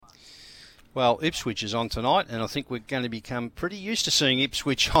Well, Ipswich is on tonight, and I think we're going to become pretty used to seeing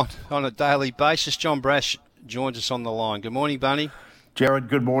Ipswich on a daily basis. John Brash joins us on the line. Good morning, Bunny. Jared,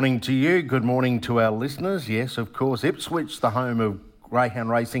 good morning to you. Good morning to our listeners. Yes, of course, Ipswich, the home of greyhound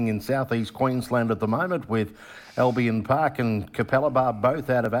racing in southeast Queensland at the moment, with Albion Park and Capella both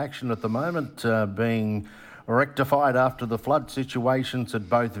out of action at the moment, being rectified after the flood situations at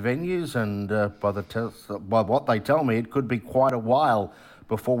both venues. And by what they tell me, it could be quite a while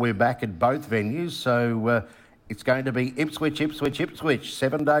before we're back at both venues. So it's going to be Ipswich,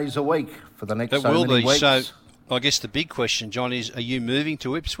 7 days a week for the next many weeks. So I guess the big question, John, is are you moving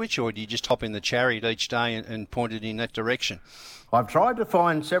to Ipswich, or do you just hop in the chariot each day and point it in that direction? I've tried to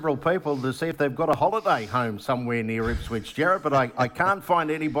find several people to see if they've got a holiday home somewhere near Ipswich, Jared, but I can't find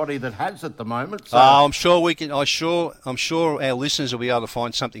anybody that has at the moment. So I'm sure we can. I'm sure our listeners will be able to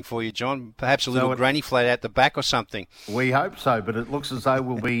find something for you, John. Perhaps a little granny flat out the back or something. We hope so, but it looks as though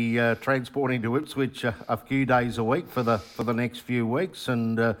we'll be transporting to Ipswich a few days a week for the next few weeks,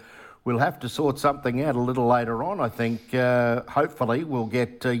 and we'll have to sort something out a little later on. I think hopefully we'll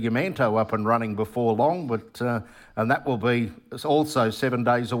get Yamanto up and running before long, but and that will be also 7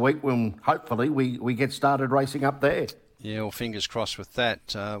 days a week when hopefully we get started racing up there. Yeah, well, fingers crossed with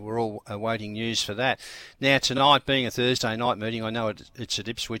that. We're all awaiting news for that. Now, tonight being a Thursday night meeting, I know it's at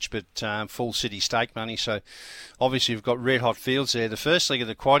Ipswich, but full city stake money, so obviously we've got red-hot fields there. The first leg of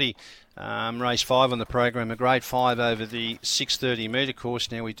the quaddie, race 5 on the program, a grade 5 over the 630 metre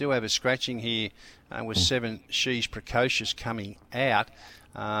course. Now, we do have a scratching here with 7 She's Precocious coming out.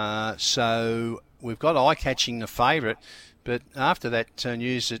 So we've got Eye-Catching the favourite, but after that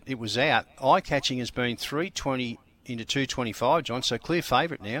news that it was out, Eye-Catching has been 320 into 225, John, so clear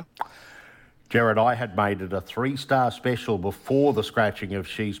favourite now. Jared, I had made it a 3-star special before the scratching of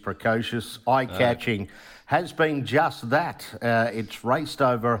She's Precocious. Eye-Catching has been just that. It's raced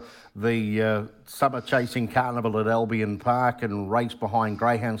over the Summer Chasing Carnival at Albion Park and raced behind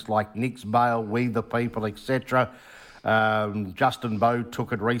greyhounds like Nick's Bale, We the People, etc. Justin Bowe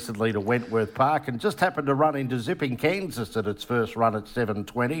took it recently to Wentworth Park and just happened to run into Zipping Kansas at its first run at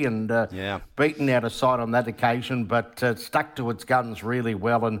 7:20 and beaten out of sight on that occasion, but stuck to its guns really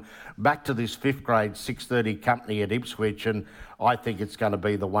well and back to this 5th grade 6:30 company at Ipswich, and I think it's going to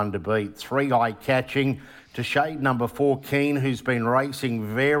be the one to beat. 3 Eye-Catching to shade number 4 Keen, who's been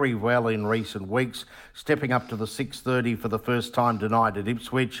racing very well in recent weeks, stepping up to the 6:30 for the first time tonight at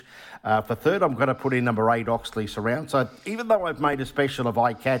Ipswich. For third, I'm going to put in number 8 Oxley Surround. So even though I've made a special of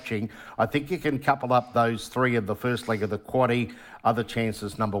Eye-Catching, I think you can couple up those 3 in the first leg of the quaddie. Other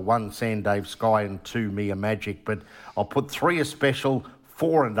chances, number 1 Sandave Sky and 2 Mia Magic. But I'll put 3 as special,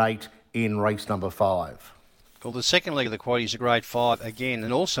 4 and 8 in race number 5. Well, the second leg of the quaddie is a grade 5 again,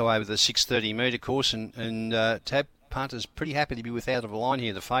 and also over the 630 metre course, and Tab Punter's pretty happy to be without a line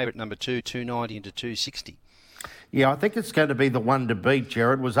here. The favourite, number 2, 290 into 260. Yeah, I think it's going to be the one to beat.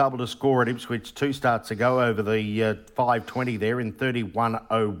 Jared was able to score at Ipswich 2 starts ago over the 520 there in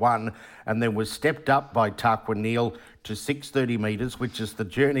 31.01, and then was stepped up by Tarquin Neal to 630 metres, which is the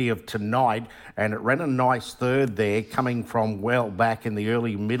journey of tonight, and it ran a nice third there, coming from well back in the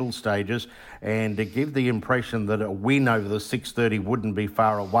early middle stages, and to give the impression that a win over the 630 wouldn't be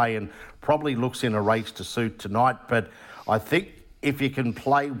far away, and probably looks in a race to suit tonight. But I think if you can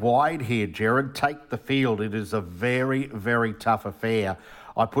play wide here, Jared, take the field. It is a very, very tough affair.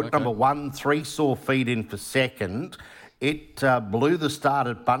 I put number 1, 3 Sore Feet in for second. It blew the start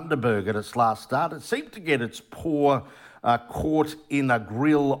at Bundaberg at its last start. It seemed to get its paw caught in a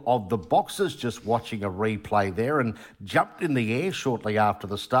grill of the boxes, just watching a replay there, and jumped in the air shortly after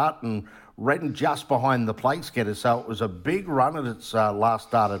the start and ran just behind the place getter. So it was a big run at its last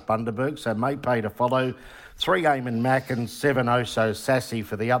start at Bundaberg, so may pay to follow. 3 Eamon Mack and 7 Oso Sassy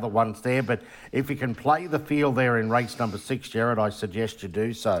for the other ones there. But if you can play the field there in race number 6, Jared, I suggest you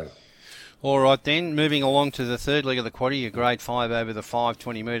do so. All right then, moving along to the third leg of the quaddie, a grade 5 over the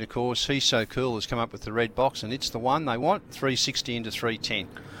 520 metre course. He's So Cool has come up with the red box, and it's the one they want, 360 into 310.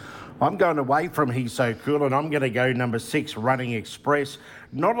 I'm going away from He's So Cool, and I'm going to go number 6, Running Express.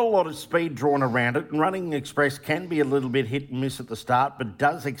 Not a lot of speed drawn around it, and Running Express can be a little bit hit and miss at the start, but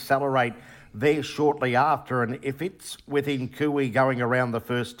does accelerate there shortly after, and if it's within Cooey going around the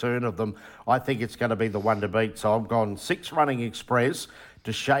first turn of them, I think it's going to be the one to beat. So I've gone 6 Running Express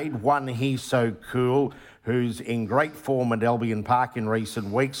to shade 1 He's So Cool, who's in great form at Albion Park in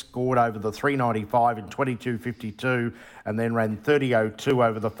recent weeks, scored over the 395 in 22.52 and then ran 30.02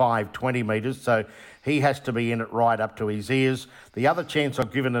 over the 520 metres. So he has to be in it right up to his ears. The other chance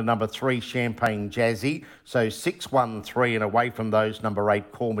I've given to number 3, Champagne Jazzy. So 6, 1, 3, and away from those, number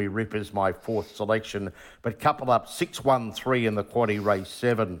 8, Call Me Rip is my 4th selection. But couple up 6, 1, 3 in the quaddie race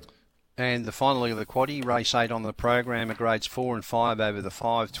 7. And the final leg of the quaddie, race 8 on the program, are grades 4 and 5 over the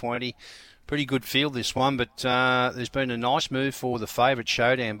 520. Pretty good field, this one, but there's been a nice move for the favourite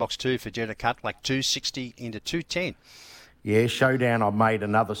Showdown, box 2 for Jetta Cutlack, 260 into 210. Yeah, Showdown, I've made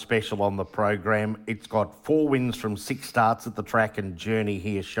another special on the program. It's got 4 wins from 6 starts at the track and journey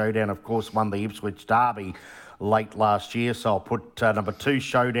here. Showdown, of course, won the Ipswich Derby late last year, so I'll put number 2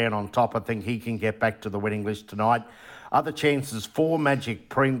 Showdown on top. I think he can get back to the winning list tonight. Other chances, 4 Magic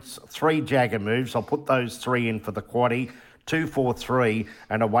Prince, 3 Jagger Moves. I'll put those 3 in for the quaddie. 2, 4, 3,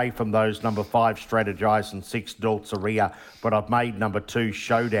 and away from those, number 5 Strategise and 6 Dulceria. But I've made number 2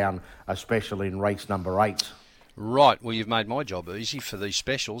 Showdown a special in race number 8. Right, well, you've made my job easy for these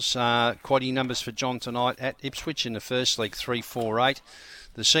specials. Quaddie numbers for John tonight at Ipswich in the first league, 3, 4, 8.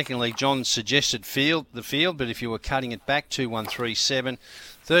 The second league, John suggested the field, but if you were cutting it back, 2, 1, 3, 7.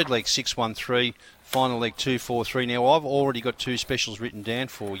 Third league, 6, 1, 3. Final leg 2, 4, 3. Now, I've already got 2 specials written down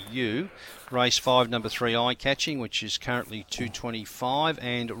for you. Race 5, number 3, Eye Catching, which is currently 225,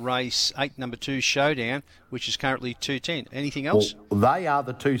 and race 8, number 2, Showdown, which is currently 210. Anything else? Well, they are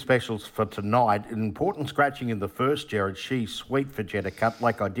the 2 specials for tonight. An important scratching in the first, Jared. She's sweet for Jetta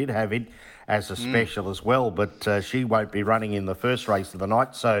Cutlack. I did have it as a special as well, but she won't be running in the first race of the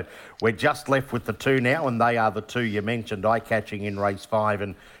night. So we're just left with the 2 now, and they are the 2 you mentioned, Eye Catching in race 5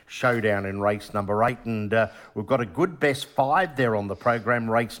 and Showdown in race number 8. And we've got a good best 5 there on the program,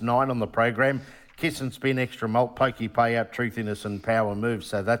 race 9 on the program. Kiss and Spin, Extra Malt, Pokey Payout, Truthiness and Power Move.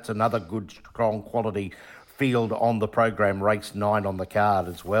 So that's another good, strong quality field on the program, race 9 on the card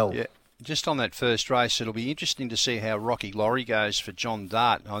as well. Yeah. Just on that first race, it'll be interesting to see how Rocky Laurie goes for John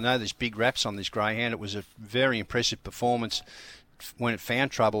Dart. I know there's big raps on this greyhound. It was a very impressive performance when it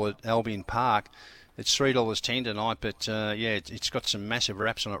found trouble at Albion Park. It's $3.10 tonight, but it's got some massive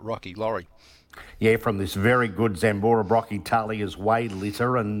raps on it, Rocky Laurie. Yeah, from this very good Zambora Brocky Tully's Way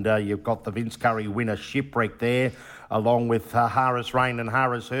litter, and you've got the Vince Curry winner Shipwreck there, along with Harris Rain and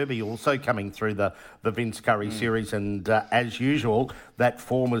Harris Herbie also coming through the Vince Curry series. And as usual, that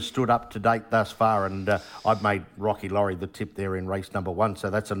form has stood up to date thus far, and I've made Rocky Laurie the tip there in race number 1. So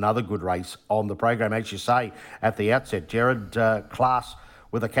that's another good race on the program. As you say at the outset, Jared, class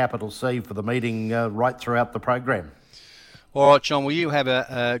with a capital C for the meeting right throughout the program. All right, John, will you have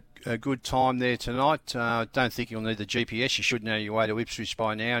a good time there tonight? Don't think you'll need the GPS. You should know your way to Ipswich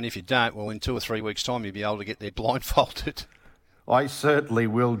by now. And if you don't, well, in 2 or 3 weeks' time, you'll be able to get there blindfolded. I certainly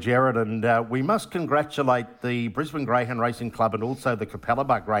will, Jared. And we must congratulate the Brisbane Greyhound Racing Club and also the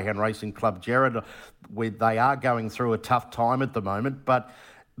Capalaba Greyhound Racing Club, Jared. They are going through a tough time at the moment, but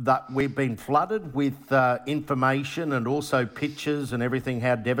that we've been flooded with information and also pictures and everything,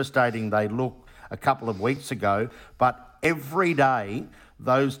 how devastating they look a couple of weeks ago. But every day,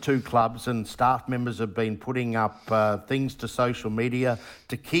 those 2 clubs and staff members have been putting up things to social media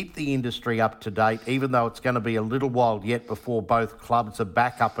to keep the industry up to date, even though it's going to be a little while yet before both clubs are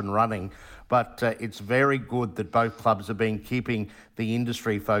back up and running. But it's very good that both clubs have been keeping the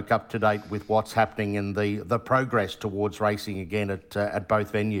industry folk up to date with what's happening and the progress towards racing again at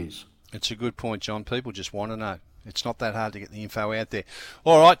both venues. It's a good point, John. People just want to know. It's not that hard to get the info out there.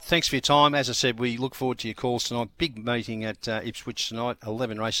 All right, thanks for your time. As I said, we look forward to your calls tonight. Big meeting at Ipswich tonight,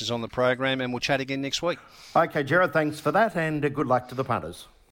 11 races on the program, and we'll chat again next week. Okay, Jared, thanks for that, and good luck to the punters.